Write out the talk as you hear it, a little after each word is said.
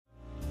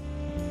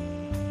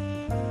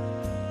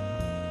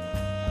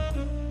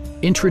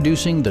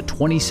Introducing the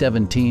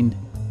 2017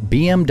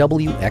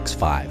 BMW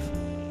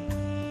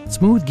X5.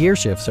 Smooth gear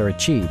shifts are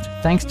achieved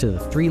thanks to the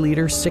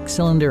 3-liter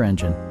 6-cylinder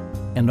engine,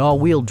 and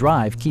all-wheel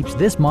drive keeps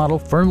this model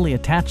firmly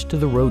attached to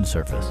the road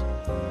surface.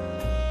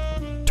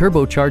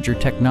 Turbocharger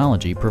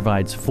technology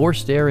provides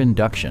forced air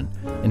induction,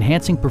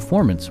 enhancing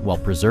performance while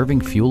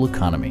preserving fuel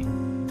economy.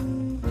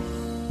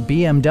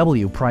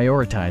 BMW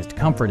prioritized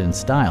comfort and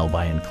style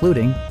by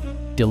including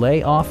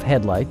delay-off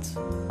headlights,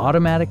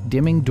 automatic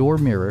dimming door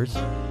mirrors,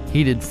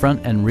 heated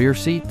front and rear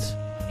seats,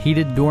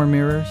 heated door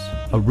mirrors,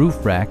 a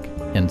roof rack,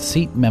 and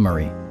seat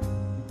memory.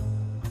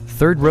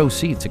 Third-row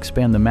seats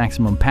expand the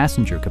maximum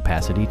passenger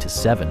capacity to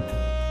 7.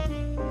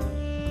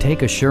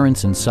 Take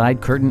assurance in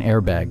side curtain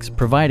airbags,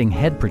 providing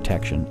head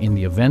protection in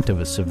the event of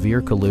a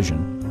severe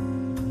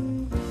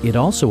collision. It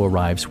also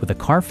arrives with a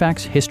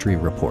Carfax history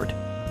report,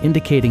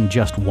 indicating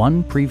just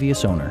one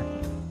previous owner.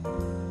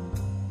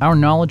 Our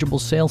knowledgeable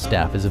sales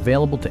staff is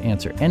available to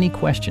answer any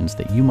questions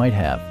that you might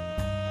have.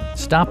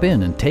 Stop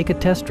in and take a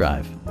test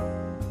drive.